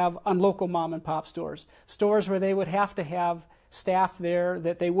it would have on local mom and pop stores where they would have to have staff there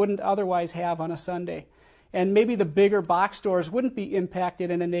that they wouldn't otherwise have on a Sunday. And maybe the bigger box stores wouldn't be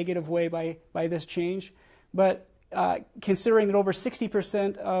impacted in a negative way by this change. But considering that over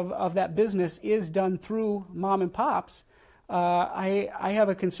 60% of that business is done through mom and pops, I have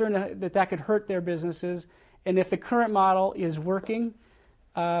a concern that could hurt their businesses. And if the current model is working,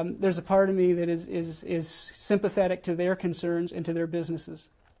 there's a part of me that is sympathetic to their concerns and to their businesses.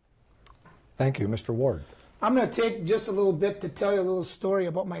 Thank you. Mr. Ward. I'm going to take just a little bit to tell you a little story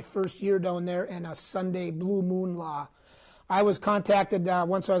about my first year down there and a Sunday blue moon law. I was contacted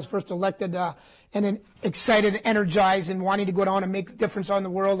once I was first elected and excited and energized and wanting to go down and make a difference on the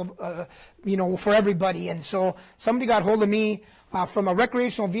world, for everybody. And so somebody got hold of me from a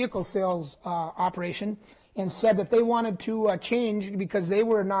recreational vehicle sales operation and said that they wanted to change because they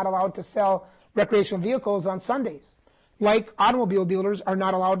were not allowed to sell recreational vehicles on Sundays, like automobile dealers are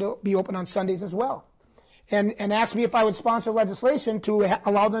not allowed to be open on Sundays as well. And asked me if I would sponsor legislation to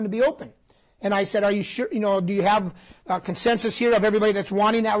allow them to be open. And I said, are you sure, do you have a consensus here of everybody that's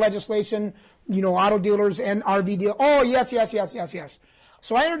wanting that legislation, auto dealers and RV dealers? Oh, yes.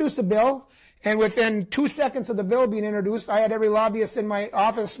 So I introduced the bill, and within 2 seconds of the bill being introduced, I had every lobbyist in my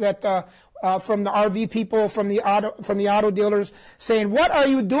office that from the RV people, from the auto dealers saying, what are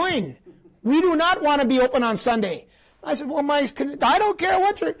you doing? We do not want to be open on Sunday. I said, well, I don't care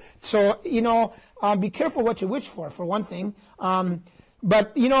what you're... So, be careful what you wish for one thing.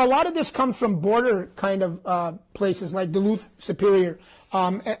 But, a lot of this comes from border kind of places like Duluth, Superior,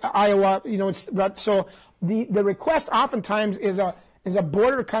 Iowa, so the request oftentimes is a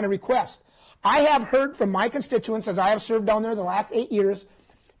border kind of request. I have heard from my constituents, as I have served down there the last 8 years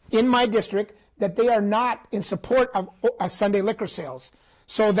in my district, that they are not in support of Sunday liquor sales.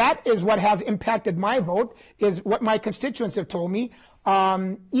 So that is what has impacted my vote, is what my constituents have told me.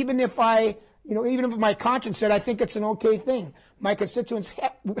 Even if I even if my conscience said I think it's an okay thing, my constituents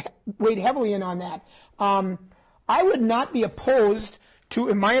weighed heavily in on that. I would not be opposed to,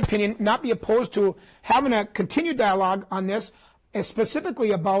 in my opinion, not be opposed to having a continued dialogue on this,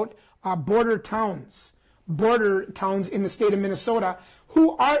 specifically about border towns in the state of Minnesota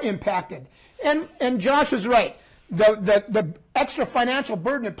who are impacted. And Josh is right. The extra financial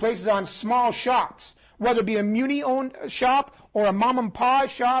burden it places on small shops, whether it be a muni-owned shop or a mom-and-pop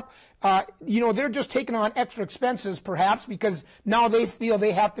shop, they're just taking on extra expenses, perhaps, because now they feel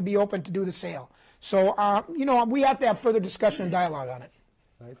they have to be open to do the sale. So, we have to have further discussion and dialogue on it.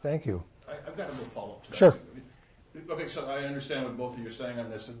 All right, thank you. I've got a little follow-up to that. Sure. Okay, so I understand what both of you are saying on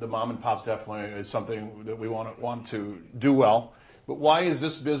this. The mom and pops definitely is something that we want to do well. But why is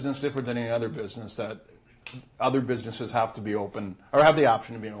this business different than any other business that other businesses have to be open or have the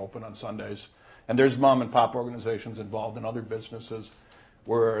option of being open on Sundays? And there's mom and pop organizations involved in other businesses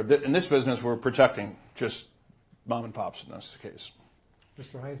where, in this business, we're protecting just mom and pops in this case.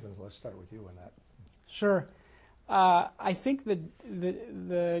 Mr. Heintzeman, let's start with you on that. Sure. I think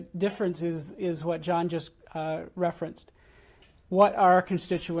the difference is what John just referenced. What are our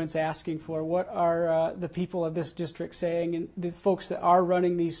constituents asking for? What are the people of this district saying, and the folks that are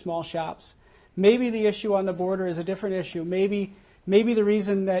running these small shops? Maybe the issue on the border is a different issue. Maybe the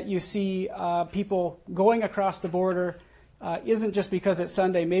reason that you see people going across the border isn't just because it's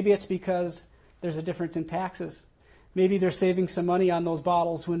Sunday. Maybe it's because there's a difference in taxes. Maybe they're saving some money on those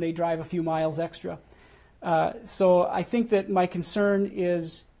bottles when they drive a few miles extra. So I think that my concern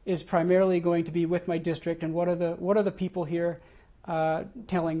is primarily going to be with my district and what are the people here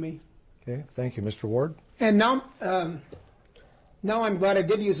telling me. Okay, thank you, Mr. Ward. And now I'm glad I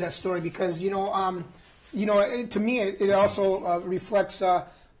did use that story because to me it also reflects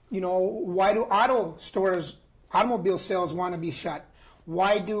why do automobile sales want to be shut?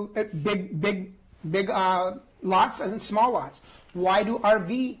 Why do big lots and small lots? Why do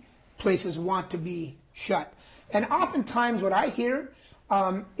RV places want to be shut? And oftentimes what I hear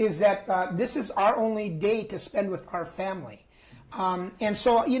is that this is our only day to spend with our family. And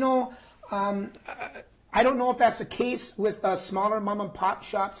so, I don't know if that's the case with smaller mom and pop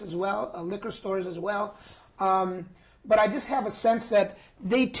shops as well, liquor stores as well. But I just have a sense that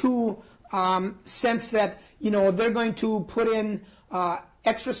they too sense that, they're going to put in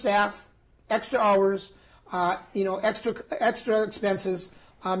extra staff, extra hours, extra expenses,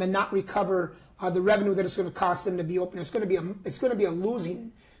 and not recover the revenue that it's going to cost them to be open. It's going to be a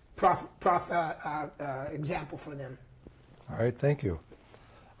losing example for them. All right, thank you.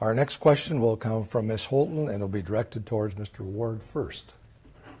 Our next question will come from Ms. Holton, and it'll be directed towards Mr. Ward first.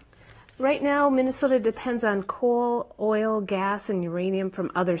 Right now, Minnesota depends on coal, oil, gas, and uranium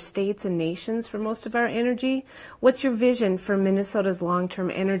from other states and nations for most of our energy. What's your vision for Minnesota's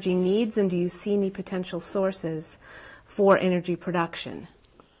long-term energy needs, and do you see any potential sources for energy production?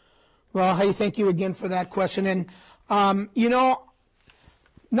 Well, hey, thank you again for that question. And,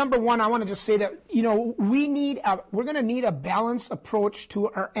 number one, I want to just say that, we're going to need a balanced approach to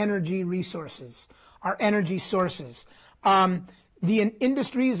our energy resources, our energy sources. The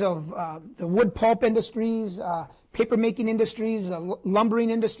industries of the wood pulp industries, paper making industries, lumbering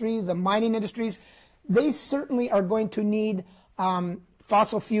industries, the mining industries, they certainly are going to need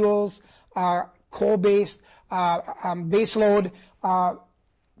fossil fuels, coal-based, baseload,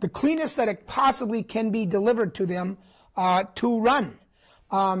 the cleanest that it possibly can be delivered to them to run.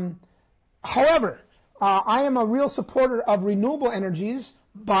 However, I am a real supporter of renewable energies,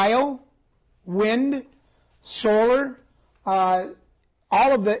 bio, wind, solar, all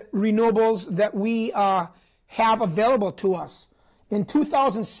of the renewables that we have available to us. In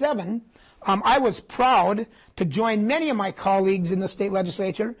 2007, I was proud to join many of my colleagues in the state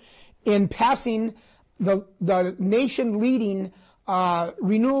legislature in passing the nation-leading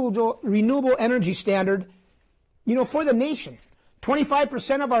renewable energy standard, for the nation.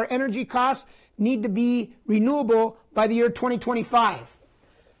 25% of our energy costs need to be renewable by the year 2025.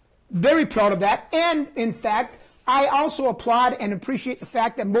 Very proud of that. And, in fact, I also applaud and appreciate the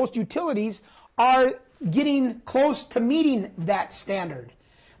fact that most utilities are getting close to meeting that standard.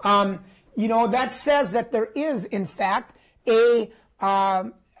 That says that there is, in fact, a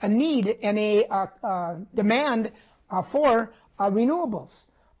need and a demand for renewables,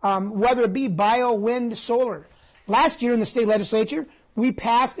 whether it be bio, wind, solar. Last year in the state legislature, we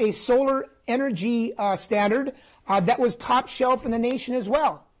passed a solar energy standard that was top shelf in the nation as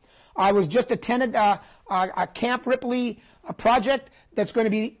well. I was just attended a Camp Ripley project that's going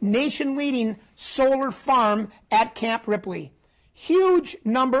to be nation-leading solar farm at Camp Ripley. Huge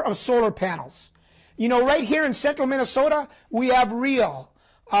number of solar panels. Right here in central Minnesota, we have Rio,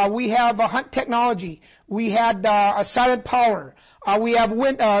 We have Hunt Technology. We had a Silent Power. We have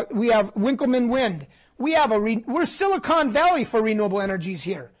Winkleman Wind. We're Silicon Valley for renewable energies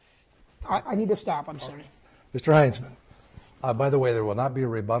here. I need to stop. I'm sorry. Mr. Heintzeman. By the way, there will not be a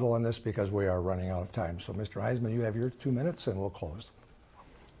rebuttal on this because we are running out of time. So, Mr. Heintzeman, you have your 2 minutes, and we'll close.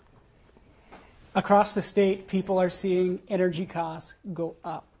 Across the state, people are seeing energy costs go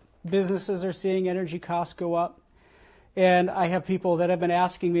up. Businesses are seeing energy costs go up. And I have people that have been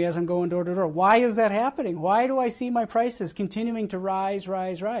asking me as I'm going door to door, why is that happening? Why do I see my prices continuing to rise?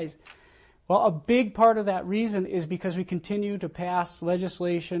 Well, a big part of that reason is because we continue to pass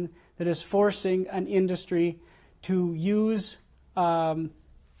legislation that is forcing an industry to use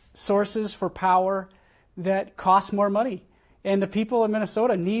sources for power that cost more money. And the people of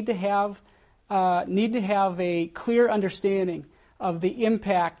Minnesota need to have a clear understanding of the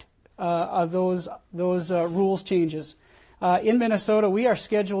impact of those rules changes. In Minnesota, we are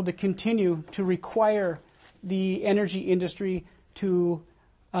scheduled to continue to require the energy industry to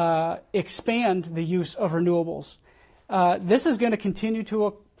expand the use of renewables. This is going to continue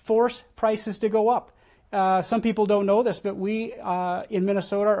to force prices to go up. Some people don't know this, but we in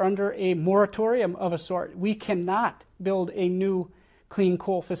Minnesota are under a moratorium of a sort. We cannot build a new clean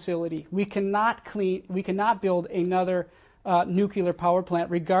coal facility. We cannot build another nuclear power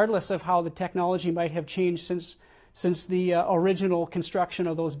plant, regardless of how the technology might have changed since the original construction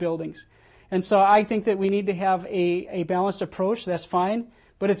of those buildings. And so I think that we need to have a balanced approach. That's fine,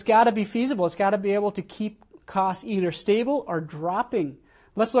 but it's got to be feasible. It's got to be able to keep costs either stable or dropping.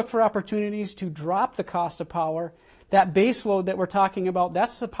 Let's look for opportunities to drop the cost of power. That base load that we're talking about,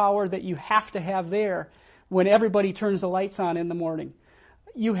 that's the power that you have to have there when everybody turns the lights on in the morning.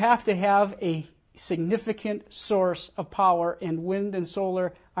 You have to have a significant source of power, and wind and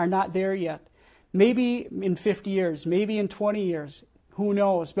solar are not there yet. Maybe in 50 years, maybe in 20 years, who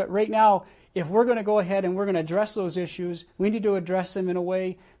knows? But right now, if we're going to go ahead and we're going to address those issues, we need to address them in a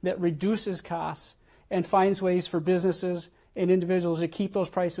way that reduces costs and finds ways for businesses and individuals to keep those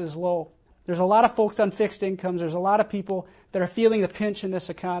prices low. There's a lot of folks on fixed incomes. There's a lot of people that are feeling the pinch in this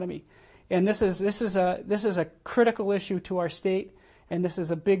economy. And this is a critical issue to our state, and this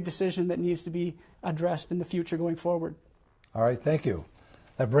is a big decision that needs to be addressed in the future going forward. All right, thank you.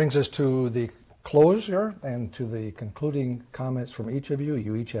 That brings us to the closure and to the concluding comments from each of you.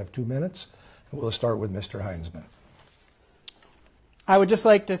 You each have 2 minutes. We'll start with Mr. Heintzeman. I would just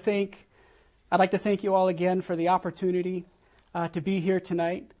like to thank you all again for the opportunity to be here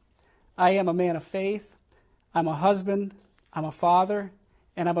tonight. I am a man of faith. I'm a husband. I'm a father.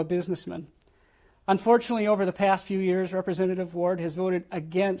 And I'm a businessman. Unfortunately, over the past few years, Representative Ward has voted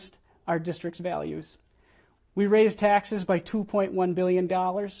against our district's values. We raised taxes by $2.1 billion.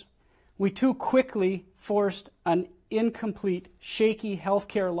 We too quickly forced an incomplete, shaky health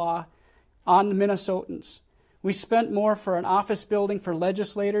care law on the Minnesotans. We spent more for an office building for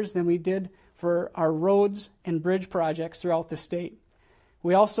legislators than we did for our roads and bridge projects throughout the state.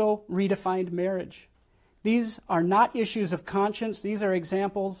 We also redefined marriage. These are not issues of conscience. These are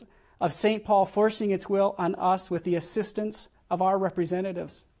examples of St. Paul forcing its will on us with the assistance of our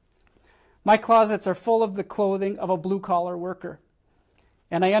representatives. My closets are full of the clothing of a blue-collar worker,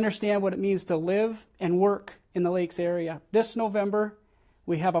 and I understand what it means to live and work in the Lakes area. This November,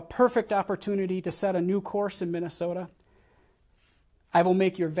 we have a perfect opportunity to set a new course in Minnesota. I will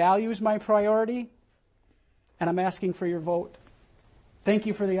make your values my priority, and I'm asking for your vote. Thank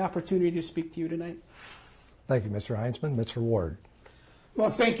you for the opportunity to speak to you tonight. Thank you, Mr. Heintzeman. Mr. Ward. Well,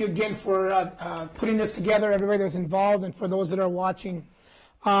 thank you again for putting this together, everybody that's involved, and for those that are watching.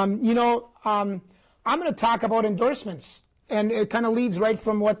 I'm going to talk about endorsements, and it kind of leads right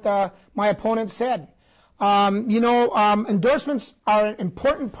from what my opponent said. Endorsements are an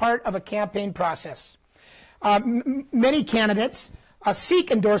important part of a campaign process. Many candidates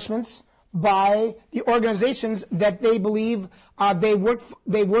seek endorsements by the organizations that they believe they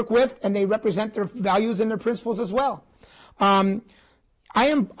work with, and they represent their values and their principles as well.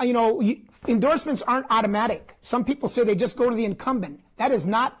 Endorsements aren't automatic. Some people say they just go to the incumbent. That is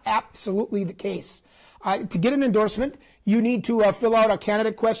not absolutely the case. To get an endorsement, you need to fill out a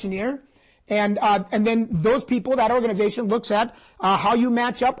candidate questionnaire, and then those people, that organization, looks at how you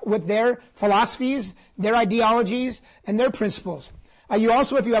match up with their philosophies, their ideologies, and their principles. You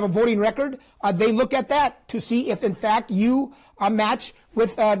also, if you have a voting record, they look at that to see if, in fact, you match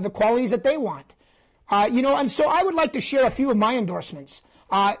with the qualities that they want. And so I would like to share a few of my endorsements.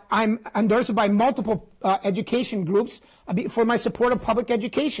 I'm endorsed by multiple education groups for my support of public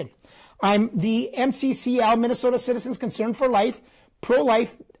education. I'm the MCCL, Minnesota Citizens Concerned for Life,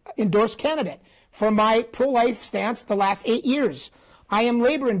 pro-life endorsed candidate for my pro-life stance the last 8 years. I am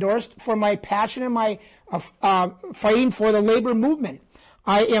labor endorsed for my passion and my fighting for the labor movement.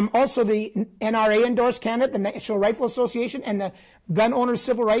 I am also the NRA endorsed candidate, the National Rifle Association, and the Gun Owners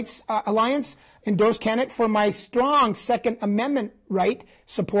Civil Rights Alliance endorsed candidate for my strong Second Amendment right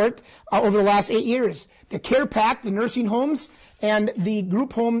support over the last 8 years. The CARE Pact, the nursing homes, and the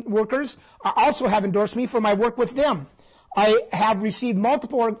group home workers also have endorsed me for my work with them. I have received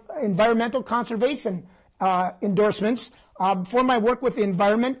multiple environmental conservation endorsements for my work with the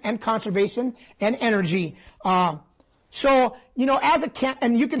environment and conservation and energy. So, you know,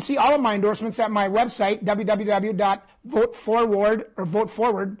 and you can see all of my endorsements at my website,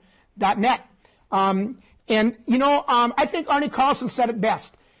 www.voteforward.net. And, you know, I think Arnie Carlson said it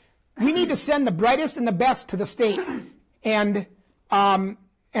best. We need to send the brightest and the best to the state. And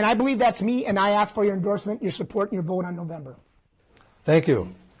I believe that's me, and I ask for your endorsement, your support, and your vote on November. Thank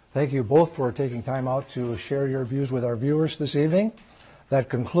you. Thank you both for taking time out to share your views with our viewers this evening. That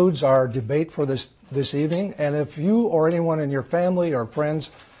concludes our debate for this evening. And if you or anyone in your family or friends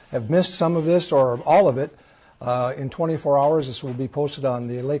have missed some of this or all of it, in 24 hours, this will be posted on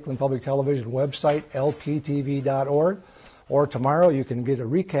the Lakeland Public Television website, lptv.org. Or tomorrow, you can get a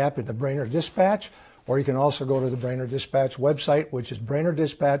recap in the Brainerd Dispatch, or you can also go to the Brainerd Dispatch website, which is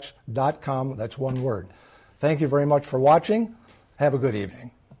brainerddispatch.com. That's one word. Thank you very much for watching. Have a good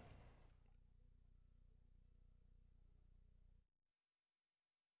evening.